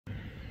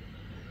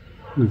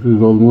This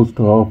is almost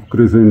half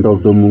crescent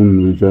of the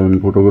moon, which I am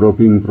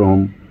photographing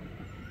from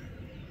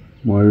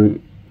my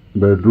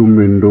bedroom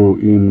window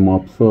in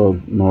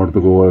Mapusa, North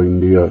Goa,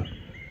 India.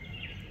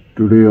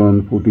 Today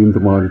on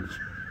 14th March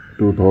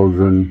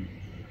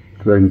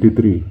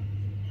 2023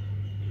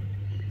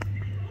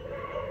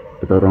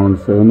 at around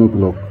 7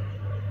 o'clock.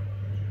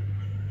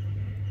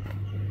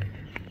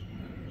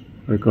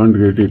 I can't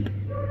get it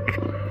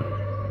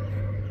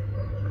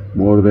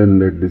more than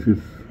that. This is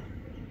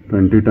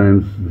 20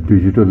 times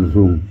digital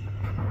zoom.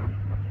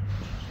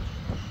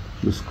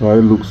 The sky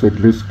looks at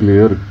least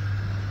clear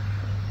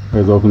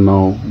as of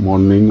now,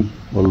 morning,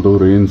 although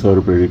rains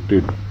are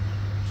predicted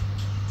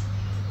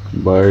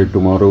by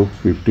tomorrow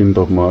 15th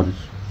of March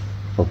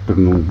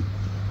afternoon,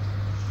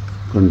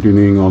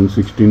 continuing on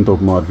 16th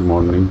of March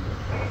morning.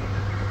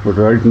 But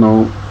right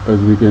now,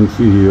 as we can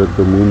see here,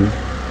 the moon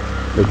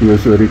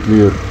appears very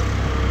clear.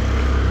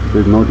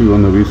 There is not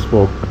even a wisp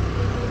of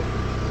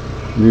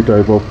any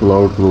type of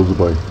cloud close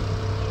by.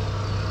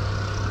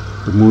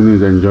 The moon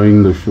is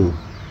enjoying the show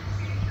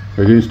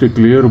against a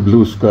clear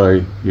blue sky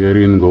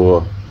here in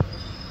Goa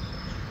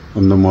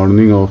on the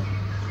morning of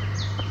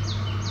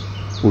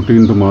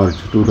 14th March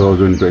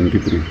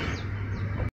 2023.